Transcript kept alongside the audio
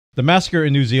The massacre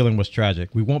in New Zealand was tragic.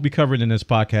 We won't be covered in this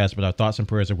podcast, but our thoughts and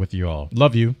prayers are with you all.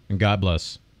 Love you, and God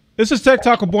bless. This is Tech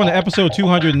Talk with Bwana, episode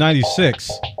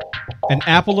 296. An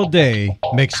apple a day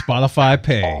makes Spotify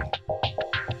pay.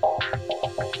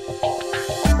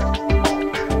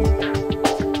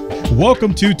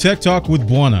 Welcome to Tech Talk with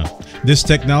Bwana. This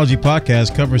technology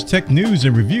podcast covers tech news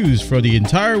and reviews for the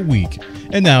entire week.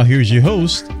 And now here's your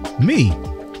host, me,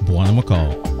 Bwana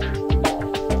McCall.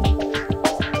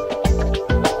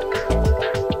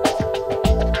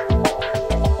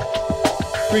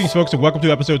 Greetings, folks, and welcome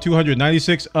to episode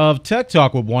 296 of Tech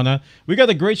Talk with Bwana. We got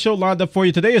a great show lined up for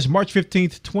you. Today is March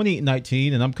 15th,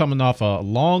 2019, and I'm coming off a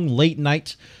long, late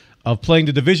night of playing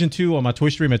the Division 2 on my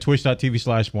Twitch stream at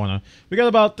twitch.tv/Bwana. We got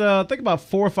about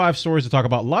 4 or 5 stories to talk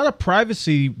about. A lot of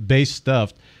privacy-based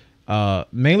stuff,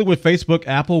 mainly with Facebook,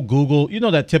 Apple, Google. You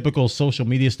know, that typical social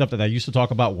media stuff that I used to talk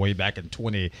about way back in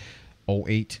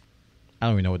 2008. I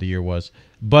don't even know what the year was.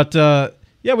 But,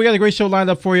 yeah, we got a great show lined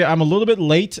up for you. I'm a little bit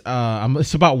late.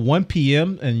 It's about 1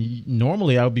 p.m., and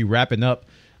normally I would be wrapping up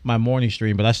my morning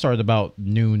stream, but I started about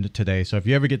noon today. So if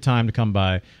you ever get time to come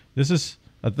by, this is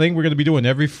a thing we're going to be doing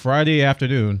every Friday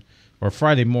afternoon or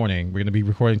Friday morning. We're going to be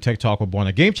recording Tech Talk with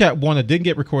Bwana. Game Chat Bwana didn't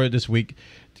get recorded this week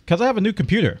because I have a new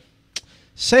computer.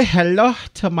 Say hello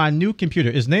to my new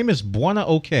computer. His name is Bwana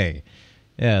OK.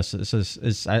 Yes,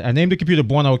 I named the computer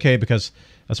Bwana OK because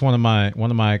that's one of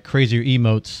my crazier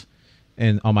emotes.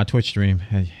 And on my Twitch stream,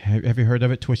 have you heard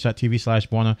of it?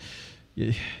 Twitch.tv/Bwana.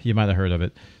 You might have heard of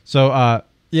it. So,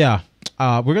 yeah,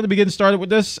 we're going to be getting started with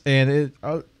this. And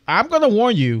I'm going to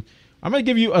warn you, I'm going to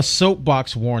give you a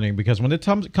soapbox warning because when it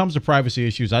comes to privacy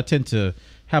issues, I tend to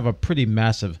have a pretty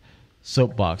massive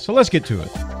soapbox. So let's get to it.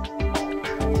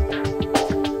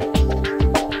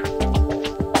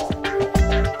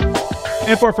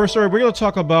 And for our first story, we're going to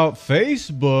talk about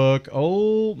Facebook.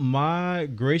 Oh my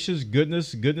gracious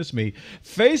goodness me.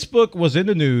 Facebook was in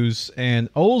the news, and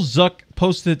old Zuck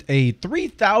posted a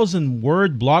 3,000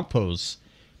 word blog post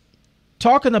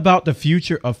talking about the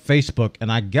future of Facebook. And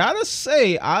I gotta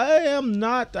say, I am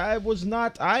not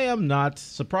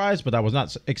surprised, but I was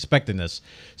not expecting this.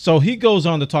 So he goes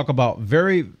on to talk about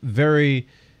very, very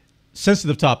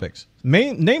sensitive topics,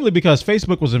 namely because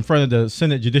Facebook was in front of the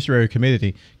Senate Judiciary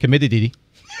Committee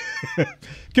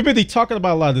talking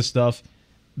about a lot of this stuff,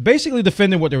 basically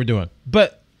defending what they were doing.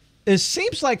 But it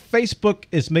seems like Facebook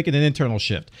is making an internal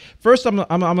shift. First, I'm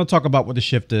going to talk about what the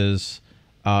shift is,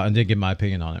 and then give my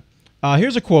opinion on it.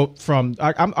 Here's a quote from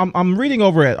I'm reading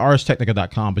over at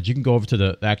arstechnica.com, but you can go over to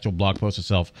the actual blog post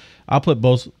itself. I'll put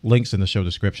both links in the show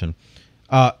description.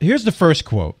 Here's the first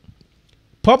quote.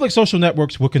 Public social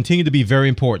networks will continue to be very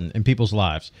important in people's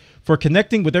lives for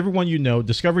connecting with everyone you know,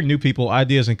 discovering new people,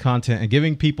 ideas, and content, and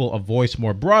giving people a voice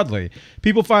more broadly.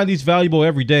 People find these valuable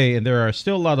every day, and there are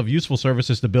still a lot of useful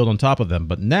services to build on top of them.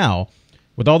 But now,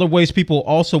 with all the ways people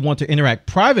also want to interact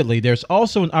privately, there's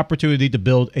also an opportunity to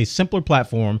build a simpler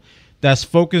platform that's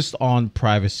focused on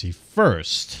privacy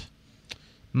first.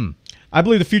 I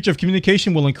believe the future of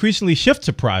communication will increasingly shift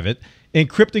to private,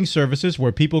 encrypting services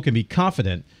where people can be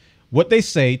confident what they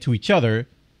say to each other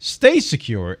stays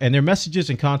secure, and their messages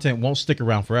and content won't stick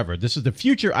around forever. This is the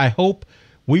future I hope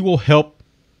we will help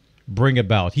bring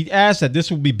about. He adds that this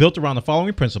will be built around the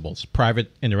following principles: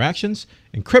 private interactions,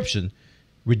 encryption,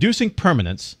 reducing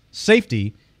permanence,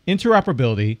 safety,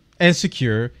 interoperability, and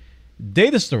secure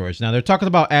data storage. Now, they're talking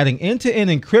about adding end-to-end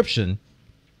encryption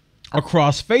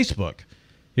across Facebook.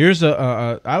 Here's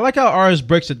I like how RS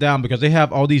breaks it down because they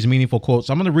have all these meaningful quotes.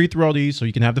 I'm going to read through all these so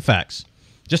you can have the facts.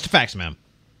 Just the facts, man.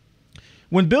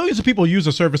 When billions of people use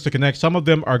a service to connect, some of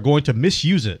them are going to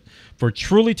misuse it for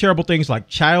truly terrible things like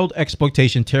child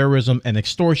exploitation, terrorism, and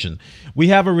extortion. We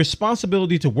have a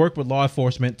responsibility to work with law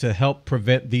enforcement to help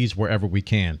prevent these wherever we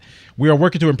can. We are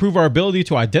working to improve our ability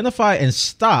to identify and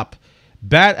stop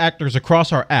bad actors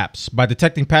across our apps by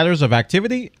detecting patterns of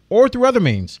activity or through other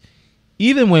means,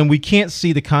 even when we can't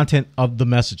see the content of the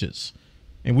messages.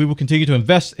 And we will continue to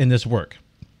invest in this work.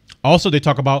 Also, they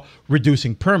talk about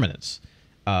reducing permanence.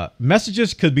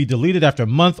 Messages could be deleted after a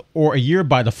month or a year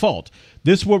by default.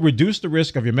 This will reduce the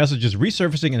risk of your messages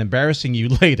resurfacing and embarrassing you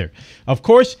later. Of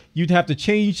course, you'd have to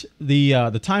change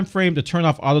the time frame to turn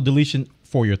off auto deletion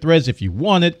for your threads if you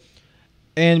wanted.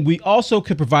 And we also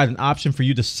could provide an option for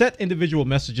you to set individual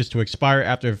messages to expire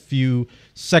after a few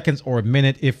seconds or a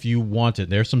minute if you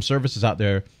wanted. There's some services out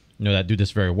there, that do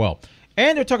this very well.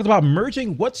 And they're talking about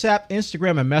merging WhatsApp,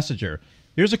 Instagram, and Messenger.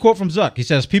 Here's a quote from Zuck. He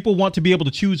says, people want to be able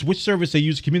to choose which service they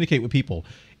use to communicate with people.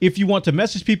 If you want to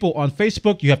message people on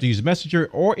Facebook, you have to use Messenger,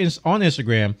 or on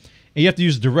Instagram, and you have to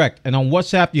use Direct. And on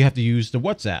WhatsApp, you have to use the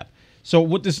WhatsApp. So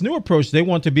with this new approach, they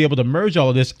want to be able to merge all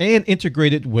of this and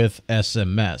integrate it with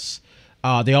SMS.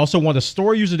 They also want to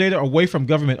store user data away from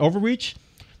government overreach.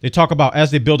 They talk about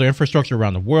as they build their infrastructure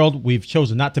around the world, we've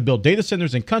chosen not to build data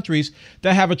centers in countries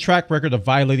that have a track record of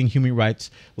violating human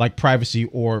rights like privacy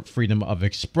or freedom of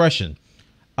expression.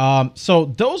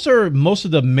 So those are most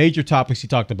of the major topics he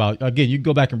talked about. Again, you can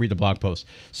go back and read the blog post.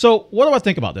 So what do I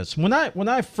think about this? When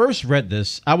I first read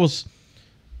this,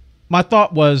 my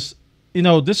thought was,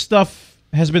 this stuff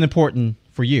has been important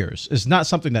for years. It's not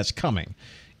something that's coming.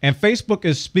 And Facebook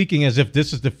is speaking as if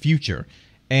this is the future.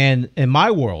 And in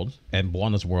my world, and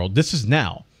Bwana's world, this is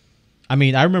now. I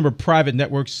mean, I remember private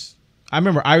networks. I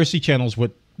remember IRC channels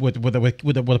with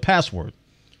a password.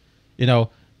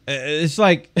 It's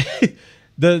like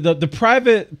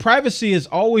the privacy has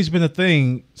always been a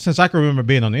thing since I can remember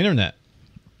being on the internet.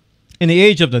 In the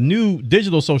age of the new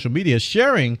digital social media,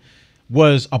 sharing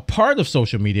was a part of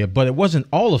social media, but it wasn't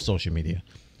all of social media.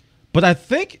 But I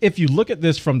think if you look at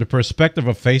this from the perspective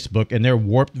of Facebook and their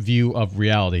warped view of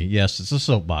reality, yes, it's a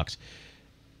soapbox.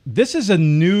 This is a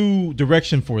new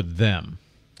direction for them.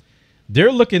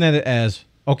 They're looking at it as,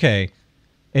 okay,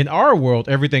 in our world,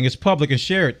 everything is public and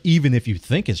shared, even if you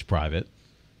think it's private.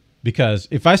 Because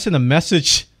if I send a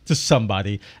message to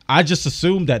somebody, I just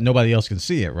assume that nobody else can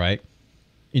see it, right?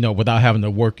 Without having to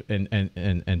work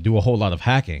and do a whole lot of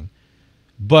hacking.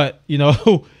 But,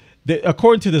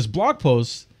 according to this blog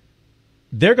post,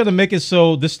 they're going to make it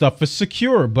so this stuff is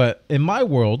secure. But in my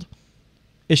world,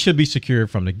 it should be secure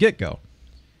from the get-go.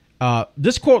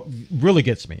 This quote really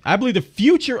gets me. I believe the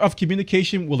future of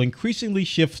communication will increasingly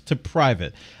shift to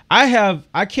private.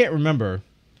 I can't remember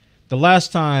the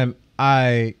last time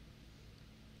I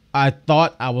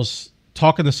thought I was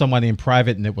talking to somebody in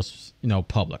private and it was,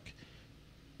 public.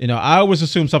 I always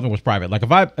assume something was private. Like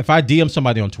if I DM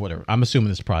somebody on Twitter, I'm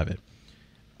assuming it's private.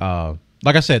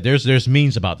 Like I said, there's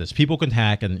memes about this. People can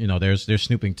hack, and there's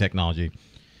snooping technology.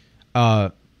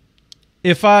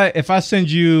 If I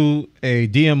send you a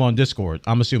DM on Discord,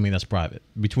 I'm assuming that's private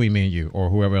between me and you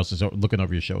or whoever else is looking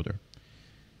over your shoulder.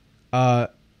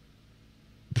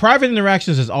 Private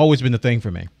interactions has always been the thing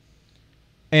for me,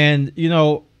 and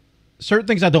certain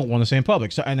things I don't want to say in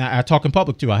public. So, and I talk in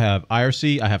public too. I have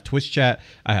IRC, I have Twitch chat,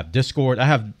 I have Discord, I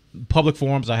have public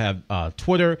forums, I have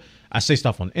Twitter. I say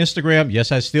stuff on Instagram.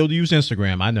 Yes, I still use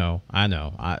Instagram. I know.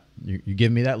 You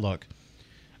give me that look.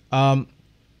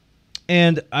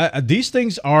 And these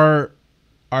things are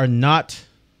not.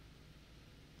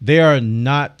 They are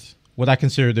not what I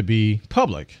consider to be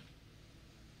public.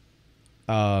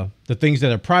 The things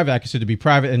that are private, I consider to be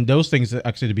private, and those things that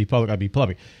I consider to be public, I'd be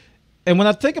public. And when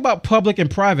I think about public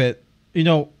and private,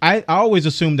 I always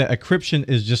assume that encryption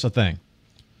is just a thing.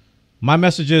 My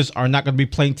messages are not going to be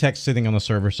plain text sitting on a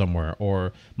server somewhere,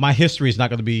 or my history is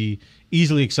not going to be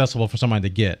easily accessible for somebody to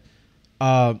get.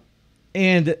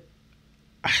 And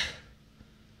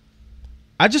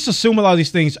I just assume a lot of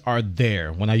these things are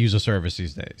there when I use a service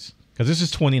these days, because this is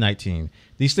 2019.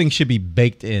 These things should be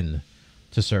baked in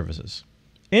to services.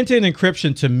 End-to-end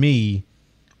encryption, to me,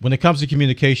 when it comes to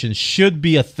communication, should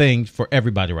be a thing for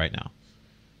everybody right now.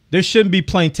 There shouldn't be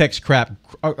plain text crap.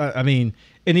 I mean,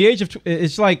 in the age of,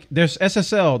 it's like there's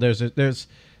SSL,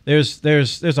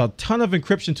 there's a ton of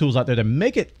encryption tools out there that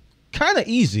make it kind of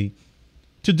easy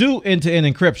to do end-to-end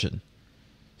encryption.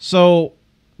 So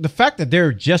the fact that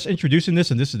they're just introducing this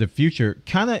and this is the future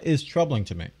kind of is troubling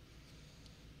to me.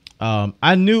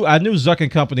 I knew Zuck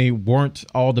and company weren't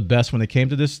all the best when it came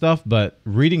to this stuff, but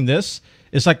reading this,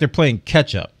 it's like they're playing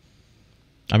catch up.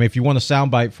 I mean, if you want a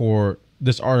soundbite for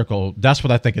this article, that's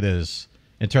what I think it is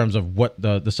in terms of what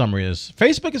the summary is.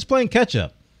 Facebook is playing catch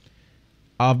up.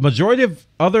 A majority of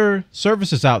other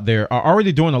services out there are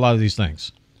already doing a lot of these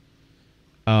things.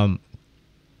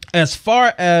 As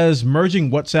far as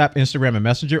merging WhatsApp, Instagram, and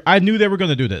Messenger, I knew they were going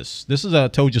to do this. This is a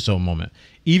told you so moment.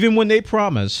 Even when they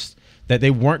promised that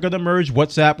they weren't going to merge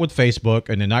WhatsApp with Facebook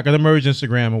and they're not going to merge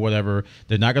Instagram or whatever,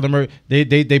 they're not going to merge.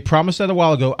 They promised that a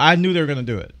while ago. I knew they were going to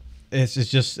do it. It's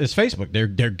Facebook. They're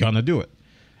going to do it.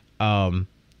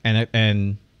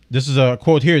 And this is a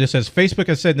quote here that says, Facebook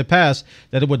has said in the past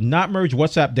that it would not merge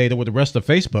WhatsApp data with the rest of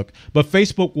Facebook, but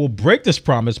Facebook will break this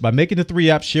promise by making the three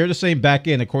apps share the same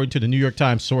backend, according to the New York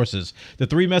Times sources. The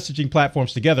three messaging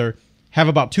platforms together have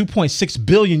about 2.6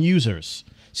 billion users.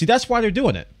 See, that's why they're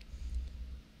doing it.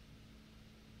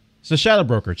 It's a shadow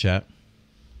broker, chat.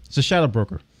 It's a shadow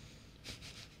broker.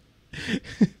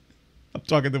 I'm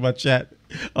talking to my chat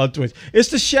on Twitch. It's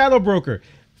the shadow broker.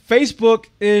 Facebook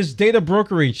is data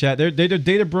brokering, chat. They're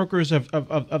data brokers of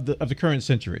the current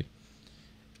century.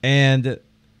 And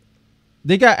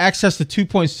They got access to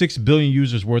 2.6 billion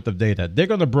users worth of data. They're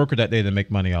going to broker that data and make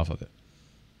money off of it.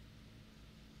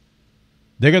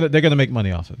 They're gonna make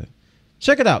money off of it.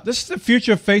 Check it out. This is the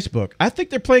future of Facebook. I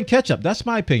think they're playing catch up. That's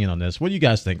my opinion on this. What do you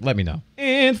guys think? Let me know.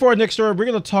 And for our next story, we're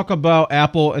going to talk about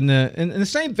Apple in the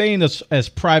same vein as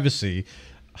privacy.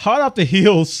 Hot off the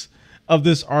heels of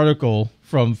this article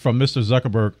from Mr.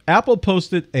 Zuckerberg, Apple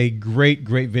posted a great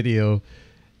video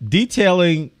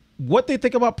detailing what they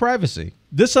think about privacy.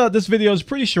 This video is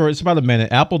pretty short. It's about a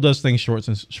minute. Apple does things short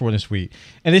and sweet,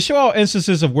 and they show all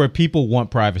instances of where people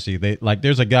want privacy.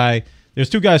 There's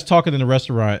two guys talking in a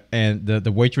restaurant, and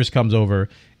the waitress comes over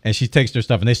and she takes their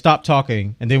stuff, and they stop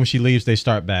talking, and then when she leaves, they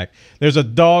start back. There's a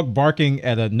dog barking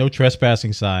at a no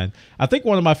trespassing sign. I think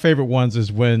one of my favorite ones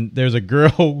is when there's a girl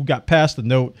who got passed a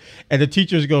note, and the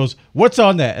teacher goes, "What's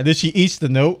on that?" And then she eats the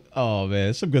note. Oh man,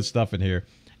 there's some good stuff in here.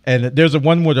 And there's a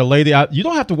one where the lady, you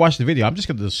don't have to watch the video. I'm just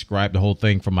going to describe the whole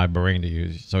thing from my brain to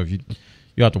you. So if you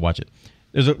have to watch it.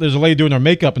 There's a lady doing her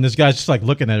makeup, and this guy's just like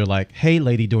looking at her like, "Hey,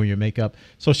 lady, doing your makeup."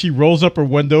 So she rolls up her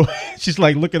window. She's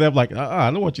like looking at him like,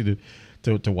 I don't want you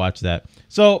to watch that.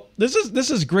 So this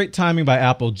is great timing by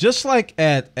Apple. Just like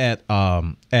at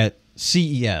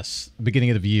CES,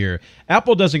 beginning of the year,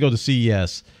 Apple doesn't go to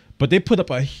CES, but they put up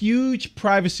a huge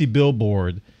privacy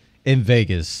billboard in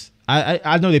Vegas.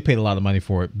 I know they paid a lot of money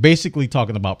for it, basically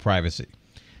talking about privacy.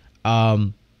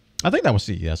 I think that was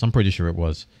CES. I'm pretty sure it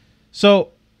was.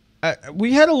 So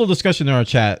we had a little discussion in our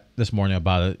chat this morning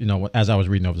about it, as I was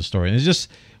reading over the story. And it's just,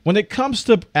 when it comes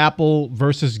to Apple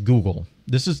versus Google,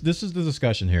 this is the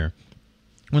discussion here.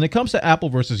 When it comes to Apple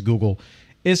versus Google,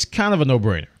 it's kind of a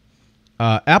no-brainer.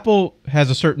 Apple has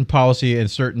a certain policy and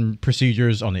certain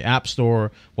procedures on the App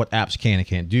Store, what apps can and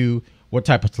can't do, what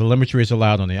type of telemetry is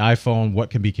allowed on the iPhone, what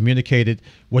can be communicated,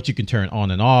 what you can turn on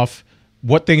and off,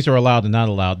 what things are allowed and not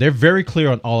allowed. They're very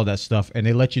clear on all of that stuff, and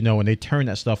they let you know when they turn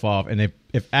that stuff off. And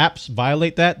if apps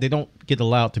violate that, they don't get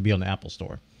allowed to be on the Apple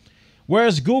Store.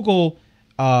 Whereas Google,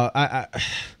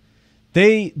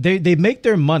 they make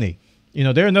their money.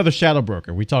 They're another shadow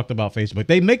broker. We talked about Facebook.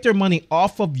 They make their money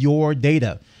off of your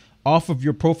data, off of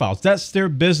your profiles. That's their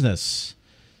business.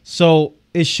 So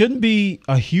it shouldn't be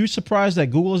a huge surprise that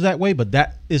Google is that way, but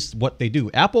that is what they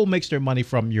do. Apple makes their money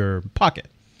from your pocket.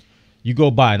 You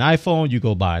go buy an iPhone, you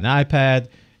go buy an iPad,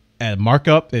 and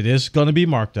markup, it is going to be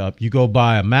marked up. You go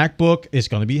buy a MacBook, it's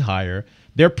going to be higher.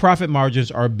 Their profit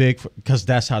margins are big because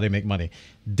that's how they make money.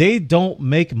 They don't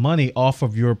make money off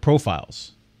of your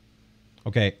profiles.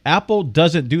 Okay, Apple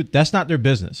doesn't do, that's not their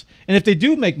business. And if they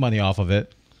do make money off of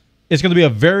it, it's going to be a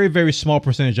very, very small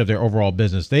percentage of their overall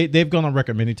business. They've gone on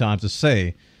record many times to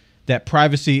say that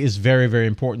privacy is very, very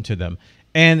important to them.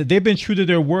 And they've been true to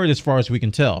their word as far as we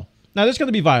can tell. Now, there's going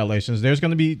to be violations. There's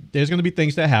going to be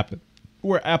things that happen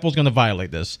where Apple's going to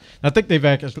violate this. I think they've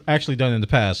actually done it in the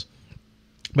past,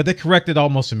 but they corrected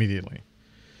almost immediately.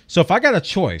 So if I got a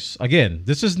choice, again,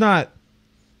 this is not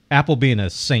Apple being a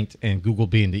saint and Google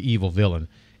being the evil villain.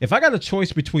 If I got a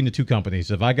choice between the two companies,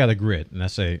 if I got a grid and I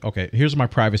say, okay, here's my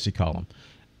privacy column.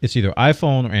 It's either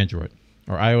iPhone or Android,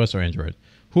 or iOS or Android.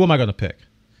 Who am I going to pick?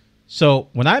 So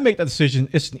when I make that decision,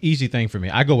 it's an easy thing for me.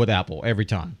 I go with Apple every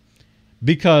time.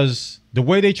 Because the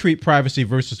way they treat privacy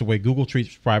versus the way Google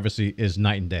treats privacy is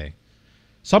night and day.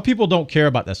 Some people don't care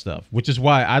about that stuff, which is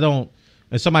why I don't.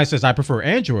 If somebody says I prefer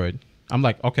Android, I'm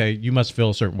like, okay, you must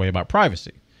feel a certain way about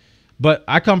privacy. But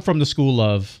I come from the school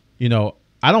of,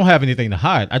 I don't have anything to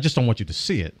hide. I just don't want you to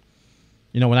see it.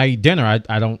 When I eat dinner,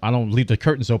 I don't leave the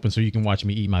curtains open so you can watch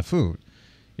me eat my food.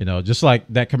 Just like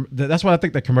that. That's why I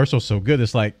think that commercial is so good.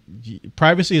 It's like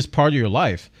privacy is part of your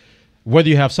life. Whether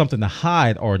you have something to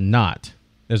hide or not,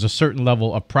 there's a certain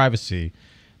level of privacy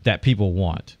that people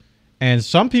want. And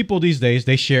some people these days,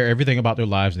 they share everything about their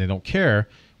lives and they don't care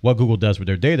what Google does with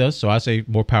their data. So I say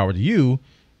more power to you.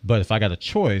 But if I got a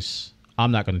choice,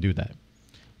 I'm not going to do that.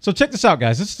 So check this out,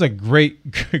 guys. This is a great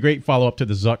follow-up to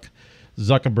the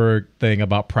Zuckerberg thing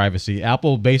about privacy.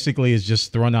 Apple basically is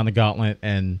just throwing down the gauntlet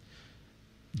and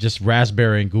just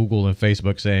raspberrying Google and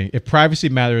Facebook, saying if privacy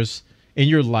matters in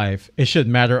your life, it should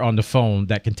matter on the phone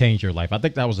that contains your life. I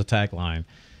think that was the tagline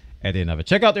at the end of it.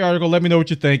 Check out the article. Let me know what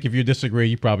you think. If you disagree,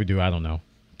 you probably do. I don't know.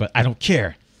 But I don't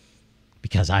care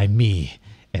because I'm me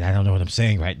and I don't know what I'm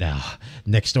saying right now.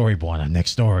 Next story, Bwana.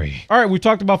 Next story. All right, we've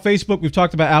talked about Facebook. We've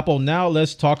talked about Apple. Now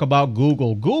let's talk about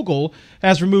Google. Google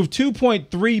has removed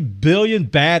 2.3 billion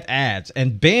bad ads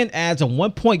and banned ads on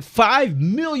 1.5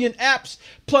 million apps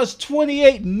plus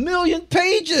 28 million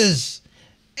pages.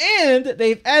 And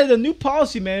they've added a new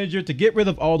policy manager to get rid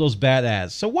of all those bad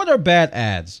ads. So what are bad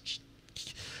ads?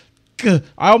 I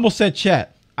almost said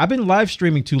chat. I've been live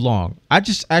streaming too long. I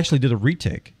just actually did a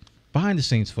retake, behind the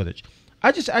scenes footage.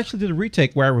 I just actually did a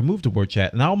retake where I removed the word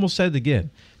chat, and I almost said it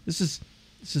again. This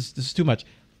is too much.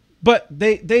 But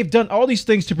they've done all these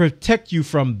things to protect you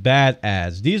from bad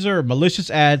ads. These are malicious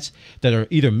ads that are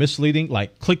either misleading,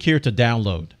 like click here to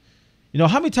download. You know,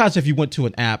 how many times have you went to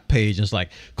an app page and it's like,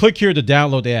 click here to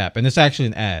download the app, and it's actually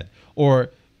an ad?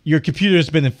 Or your computer has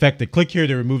been infected, click here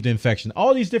to remove the infection.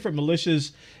 All these different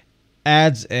malicious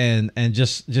ads and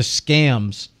just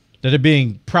scams that are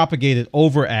being propagated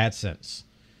over AdSense.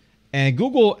 And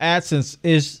Google AdSense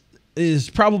is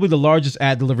probably the largest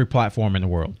ad delivery platform in the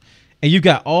world. And you've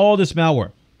got all this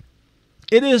malware.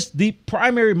 It is the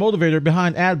primary motivator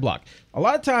behind ad block. A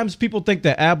lot of times people think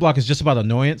that ad block is just about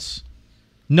annoyance.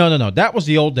 No. That was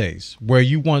the old days where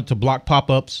you wanted to block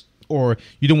pop-ups or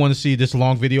you didn't want to see this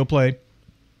long video play.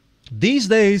 These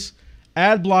days,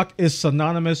 ad block is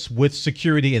synonymous with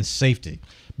security and safety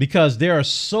because there are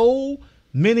so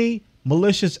many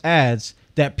malicious ads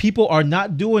that people are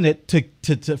not doing it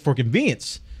for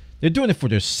convenience. They're doing it for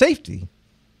their safety.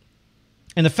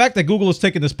 And the fact that Google has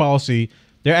taken this policy,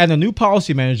 they're adding a new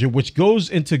policy manager, which goes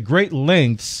into great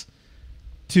lengths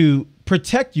to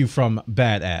protect you from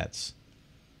bad ads.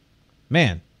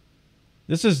 Man,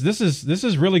 this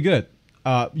is really good.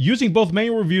 Using both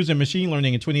manual reviews and machine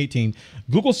learning in 2018,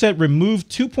 Google said removed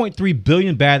 2.3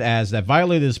 billion bad ads that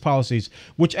violated its policies,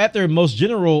 which at their most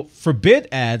general forbid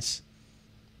ads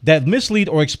that mislead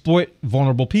or exploit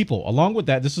vulnerable people. Along with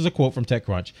that, this is a quote from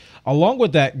TechCrunch. Along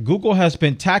with that, Google has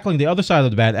been tackling the other side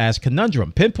of the bad ads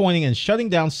conundrum, pinpointing and shutting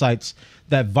down sites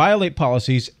that violate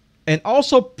policies and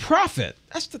also profit.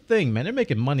 That's the thing, man. They're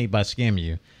making money by scamming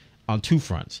you on two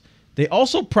fronts. They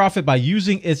also profit by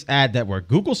using its ad network.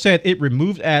 Google said it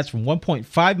removed ads from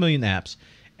 1.5 million apps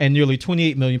and nearly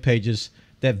 28 million pages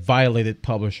that violated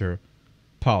publisher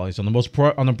policies. On the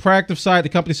proactive side, the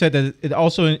company said that it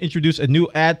also introduced a new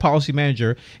ad policy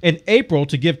manager in April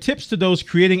to give tips to those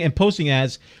creating and posting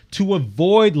ads to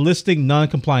avoid listing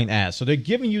non-compliant ads. So they're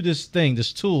giving you this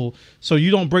tool, so you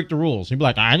don't break the rules. You'd be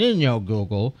like, I didn't know,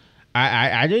 Google.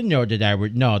 I didn't know that I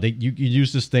would. No, you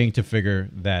use this thing to figure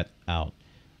that out.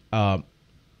 I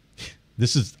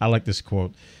like this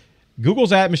quote.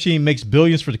 Google's ad machine makes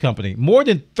billions for the company, more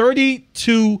than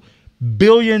 $32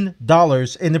 billion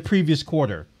in the previous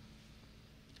quarter.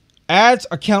 Ads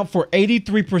account for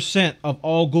 83% of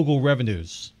all Google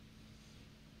revenues.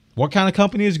 What kind of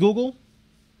company is Google?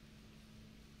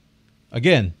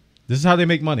 Again, this is how they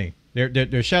make money.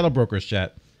 They're shadow brokers,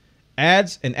 chat.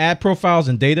 Ads and ad profiles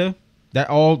and data, that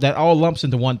all lumps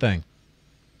into one thing.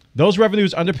 Those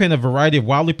revenues underpin a variety of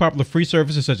wildly popular free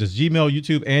services such as Gmail,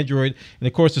 YouTube, Android, and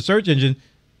of course the search engine.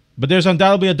 But there's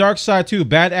undoubtedly a dark side too.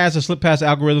 Bad ads that slip past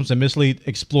algorithms and mislead,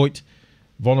 exploit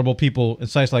vulnerable people in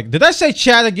sites like. Did I say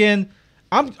chat again?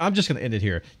 I'm just gonna end it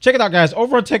here. Check it out, guys.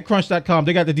 Over on TechCrunch.com,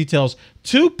 they got the details.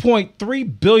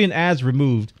 2.3 billion ads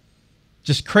removed.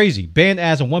 Just crazy. Banned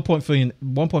ads on 1.5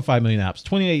 million apps,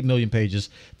 28 million pages.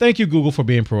 Thank you, Google, for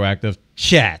being proactive.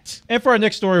 Chat. And for our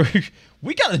next story,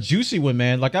 we got a juicy one,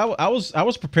 man. Like I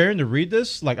was preparing to read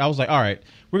this. Like I was like, all right,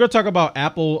 we're gonna talk about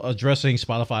Apple addressing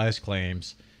Spotify's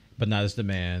claims, but not its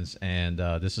demands. And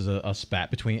this is a spat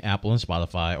between Apple and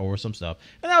Spotify over some stuff.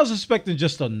 And I was expecting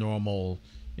just a normal,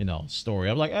 story.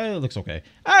 I'm like, it looks okay.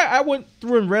 I went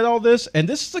through and read all this, and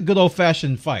this is a good old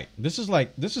fashioned fight. This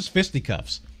is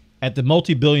fisticuffs at the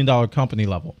multi-billion-dollar company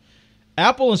level.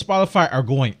 Apple and Spotify are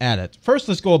going at it. First,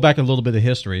 let's go back a little bit of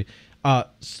history.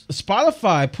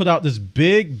 Spotify put out this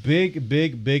big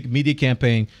media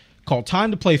campaign called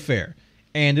Time to Play Fair.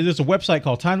 And it is a website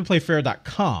called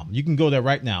timetoplayfair.com. You can go there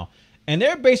right now. And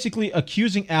they're basically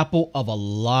accusing Apple of a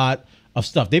lot of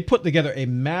stuff. They put together a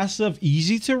massive,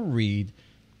 easy-to-read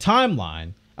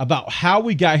timeline about how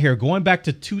we got here, going back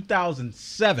to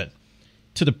 2007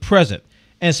 to the present.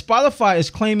 And Spotify is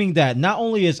claiming that not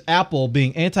only is Apple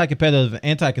being anti-competitive and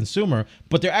anti-consumer,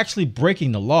 but they're actually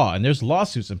breaking the law, and there's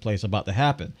lawsuits in place about to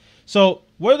happen. So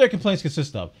what do their complaints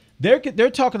consist of? They're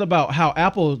talking about how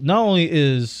Apple not only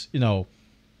is,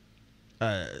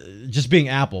 just being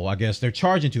Apple, I guess, they're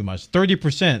charging too much,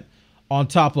 30%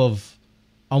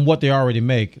 on what they already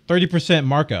make, 30%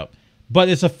 markup, but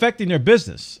it's affecting their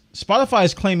business. Spotify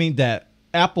is claiming that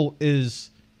Apple is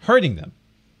hurting them.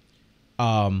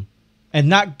 And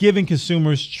not giving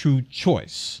consumers true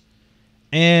choice.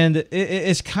 And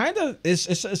it's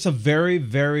a very,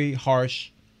 very harsh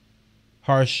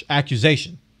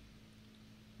accusation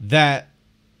that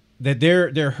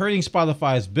they're hurting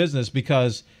Spotify's business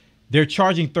because they're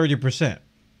charging 30%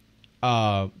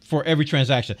 for every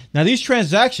transaction. Now, these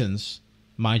transactions,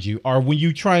 mind you, are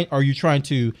you trying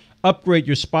to upgrade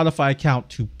your Spotify account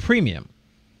to premium.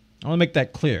 I want to make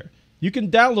that clear. You can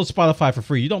download Spotify for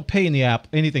free. You don't pay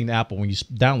anything to Apple when you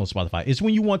download Spotify. It's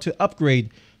when you want to upgrade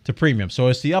to premium. So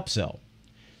it's the upsell.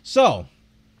 So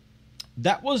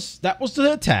that was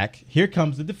the attack. Here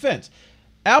comes the defense.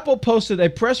 Apple posted a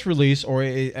press release or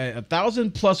a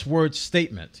 1,000+ word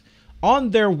statement on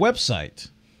their website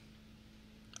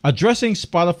addressing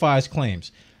Spotify's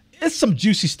claims. It's some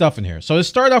juicy stuff in here. So it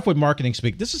started off with marketing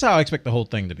speak. This is how I expect the whole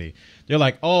thing to be. They're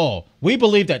like, oh, we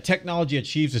believe that technology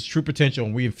achieves its true potential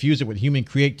and we infuse it with human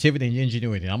creativity and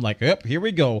ingenuity. And I'm like, yep, here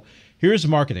we go. Here's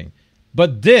marketing.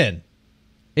 But then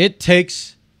it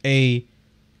takes a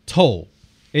toll.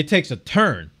 It takes a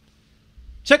turn.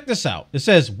 Check this out. It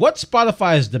says, what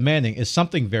Spotify is demanding is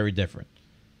something very different.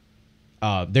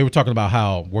 They were talking about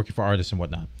how working for artists and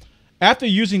whatnot. After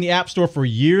using the App Store for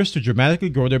years to dramatically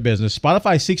grow their business,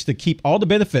 Spotify seeks to keep all the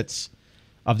benefits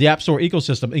of the App Store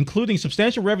ecosystem, including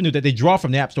substantial revenue that they draw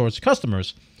from the App Store's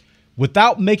customers,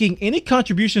 without making any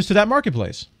contributions to that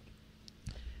marketplace.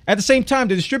 At the same time,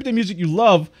 they distribute the music you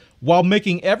love while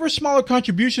making ever smaller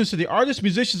contributions to the artists,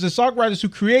 musicians, and songwriters who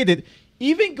create it,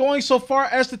 even going so far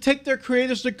as to take their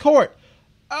creators to court.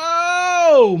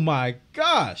 Oh my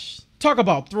gosh. Talk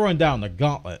about throwing down the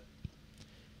gauntlet.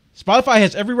 Spotify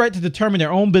has every right to determine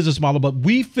their own business model, but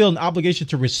we feel an obligation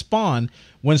to respond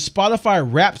when Spotify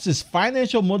wraps its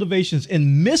financial motivations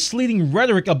in misleading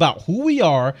rhetoric about who we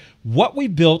are, what we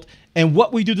built, and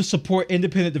what we do to support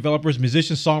independent developers,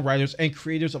 musicians, songwriters, and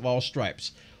creators of all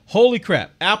stripes. Holy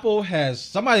crap. Apple has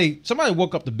somebody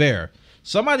woke up the bear.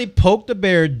 Somebody poked the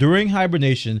bear during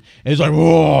hibernation and it's like,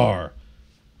 roar.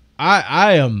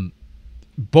 I am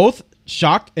both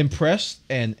shocked, impressed,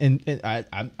 and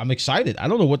I'm excited. I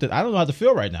don't know how to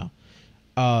feel right now.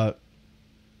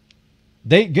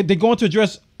 They're going to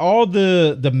address all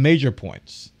the major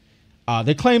points.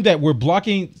 They claim that we're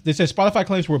blocking. They said Spotify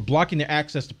claims we're blocking their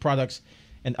access to products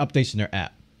and updates in their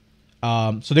app.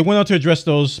 So they went on to address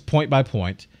those point by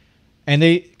point, and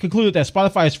they concluded that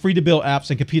Spotify is free to build apps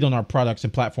and compete on our products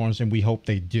and platforms, and we hope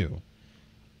they do.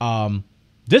 I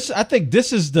think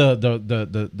this is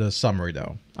the summary,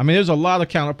 though. I mean, there's a lot of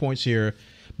counterpoints here,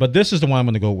 but this is the one I'm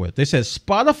going to go with. They said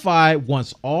Spotify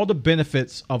wants all the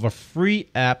benefits of a free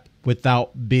app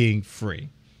without being free.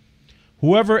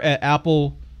 Whoever at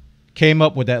Apple came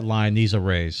up with that line needs a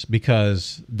raise,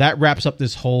 because that wraps up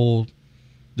this whole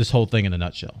thing in a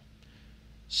nutshell.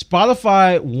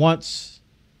 Spotify want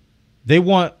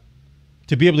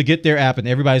to be able to get their app in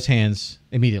everybody's hands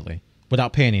immediately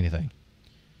without paying anything.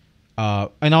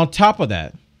 And on top of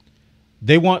that,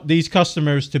 they want these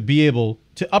customers to be able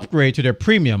to upgrade to their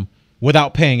premium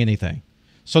without paying anything.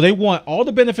 So they want all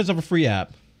the benefits of a free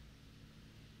app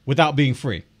without being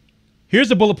free. Here's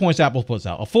the bullet points Apple puts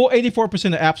out. A full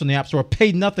 84% of apps on the App Store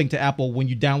pay nothing to Apple when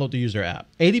you download the user app.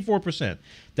 84%.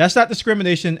 That's not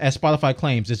discrimination, as Spotify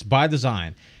claims. It's by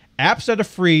design. Apps that are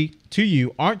free to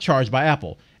you aren't charged by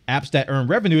Apple. Apps that earn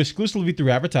revenue exclusively through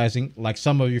advertising, like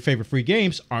some of your favorite free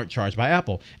games, aren't charged by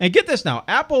Apple. And get this now,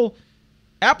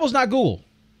 Apple's not Google.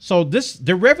 So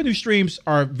their revenue streams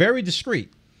are very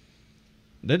discreet.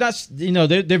 They're not,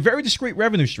 they're very discreet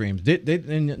revenue streams.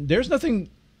 And there's nothing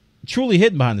truly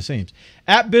hidden behind the scenes.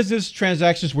 App business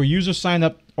transactions where users sign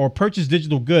up or purchase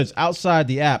digital goods outside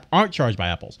the app aren't charged by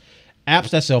Apple. Apps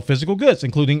that sell physical goods,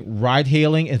 including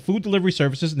ride-hailing and food delivery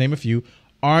services, to name a few,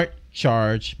 aren't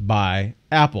charged by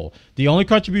Apple. The only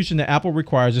contribution that Apple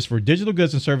requires is for digital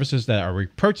goods and services that are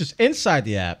purchased inside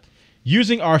the app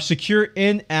using our secure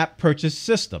in-app purchase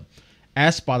system.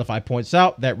 As Spotify points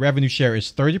out, that revenue share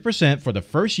is 30% for the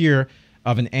first year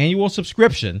of an annual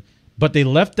subscription, but they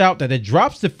left out that it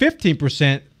drops to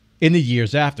 15% in the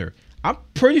years after. I'm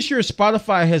pretty sure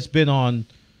Spotify has been on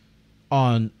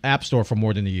App Store for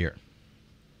more than a year.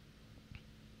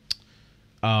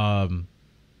 I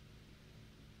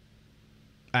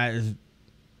don't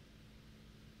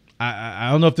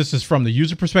know if this is from the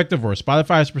user perspective or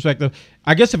Spotify's perspective.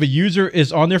 I guess if a user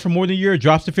is on there for more than a year, it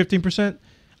drops to 15%.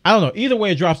 I don't know. Either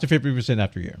way, it drops to 50%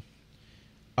 after a year.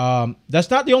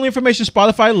 That's not the only information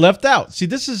Spotify left out. See,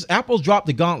 this is Apple's dropped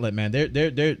the gauntlet, man.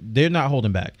 They're not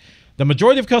holding back. The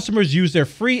majority of customers use their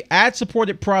free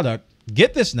ad-supported product.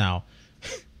 Get this now.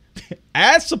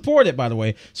 Ad-supported, by the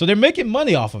way. So they're making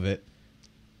money off of it,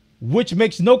 which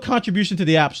makes no contribution to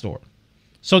the App Store.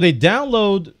 So they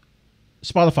download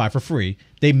Spotify for free.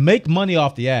 They make money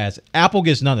off the ads. Apple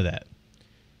gets none of that.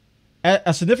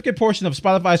 A significant portion of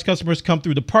Spotify's customers come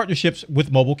through the partnerships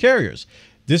with mobile carriers.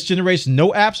 This generates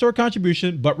no App Store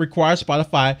contribution, but requires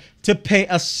Spotify to pay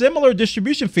a similar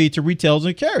distribution fee to retailers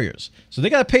and carriers. So they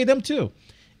got to pay them too.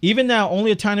 Even now, only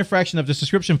a tiny fraction of the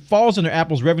subscription falls under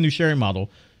Apple's revenue sharing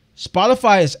model.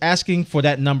 Spotify is asking for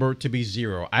that number to be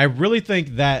 0. I really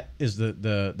think that is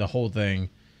the whole thing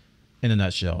in a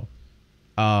nutshell.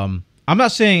 I'm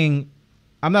not saying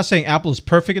Apple is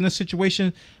perfect in this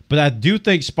situation, but I do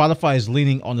think Spotify is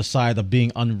leaning on the side of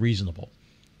being unreasonable.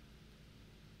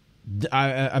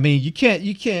 I mean, you can't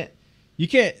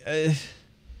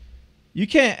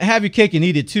have your cake and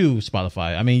eat it too,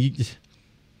 Spotify. I mean,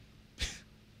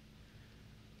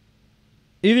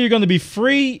 either you're going to be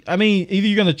free. I mean, either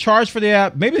you're going to charge for the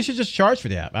app. Maybe they should just charge for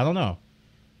the app. I don't know.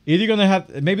 Either you're going to have,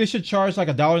 maybe they should charge like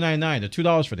 $1.99 or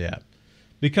 $2 for the app,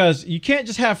 because you can't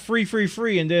just have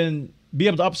free and then be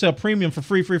able to upsell premium for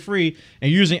free,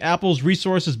 and using Apple's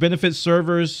resources, benefits,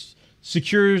 servers,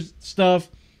 secure stuff,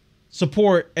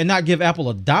 support, and not give Apple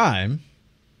a dime.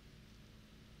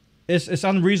 It's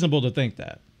unreasonable to think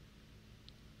that.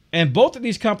 And both of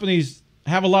these companies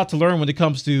have a lot to learn when it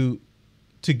comes to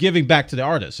giving back to the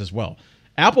artists as well.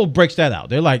 Apple breaks that out.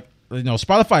 They're like,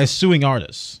 Spotify is suing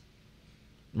artists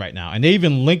right now, and they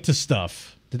even linked to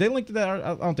stuff. Did they link to that?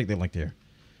 I don't think they linked here,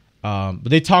 but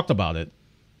they talked about it,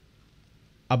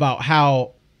 about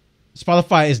how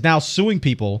Spotify is now suing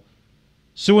people,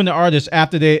 suing the artists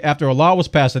after a law was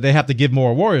passed that they have to give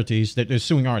more royalties. That they're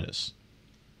suing artists.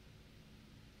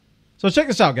 So check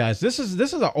this out, guys. This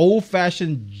is an old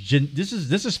fashioned. This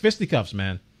is fisticuffs,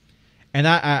 man. And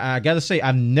I got to say,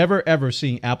 I've never, ever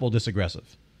seen Apple this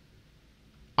aggressive.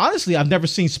 Honestly, I've never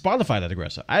seen Spotify that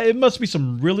aggressive. It must be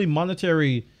some really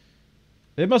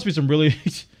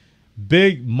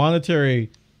big monetary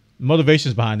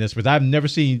motivations behind this, but I've never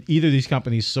seen either of these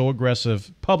companies so aggressive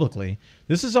publicly.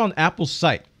 This is on Apple's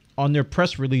site, on their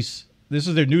press release. This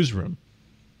is their newsroom.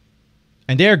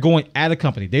 And they're going at a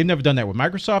company. They've never done that with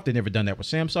Microsoft. They've never done that with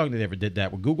Samsung. They never did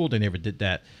that with Google. They never did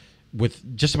that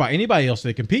with just about anybody else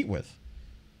they compete with.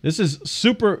 This is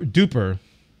super duper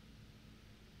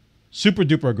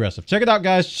aggressive. Check it out,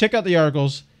 guys. Check out the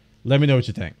articles. Let me know what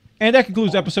you think. And that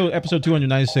concludes episode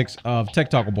 296 of Tech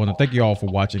Talk with Bwana. Thank you all for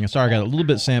watching. And sorry, I got a little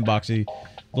bit sandboxy.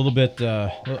 A little bit,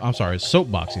 I'm sorry,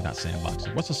 soapboxy, not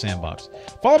sandboxy. What's a sandbox?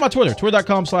 Follow my Twitter,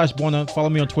 twitter.com/Bwana. Follow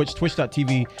me on Twitch,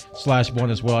 twitch.tv/Bwana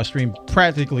as well. I stream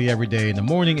practically every day in the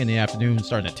morning and the afternoon,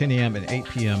 starting at 10 a.m. and 8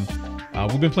 p.m.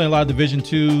 We've been playing a lot of Division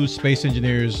 2, Space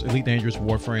Engineers, Elite Dangerous,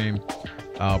 Warframe.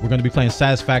 We're going to be playing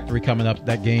Satisfactory coming up.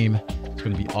 That game is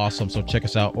going to be awesome. So check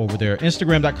us out over there.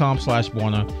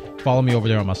 Instagram.com/Bwana. Follow me over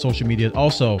there on my social media.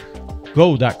 Also,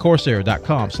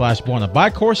 go.corsair.com/Bwana. Buy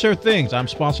Corsair things. I'm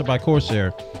sponsored by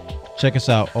Corsair. Check us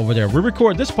out over there. We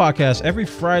record this podcast every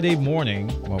Friday morning.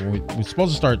 Well, we're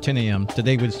supposed to start at 10 a.m.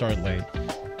 Today we started late.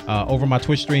 Over my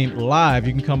Twitch stream live.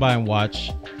 You can come by and watch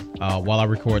while I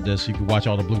record this. You can watch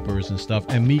all the bloopers and stuff.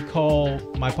 And me call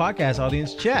my podcast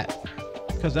audience chat.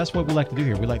 Because that's what we like to do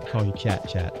here. We like to call you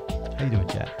chat. How you doing,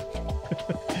 chat?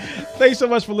 Thanks so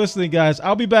much for listening, guys.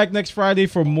 I'll be back next Friday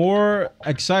for more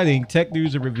exciting tech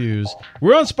news and reviews.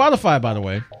 We're on Spotify, by the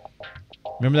way.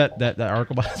 Remember that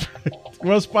article?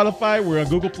 We're on Spotify. We're on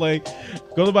Google Play.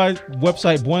 Go to my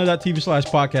website,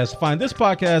 bwana.tv/podcast. Find this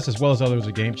podcast as well as others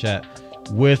at Game Chat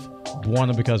with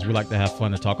Bwana, because we like to have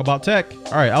fun and talk about tech.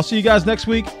 All right, I'll see you guys next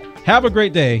week. Have a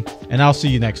great day, and I'll see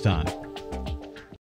you next time.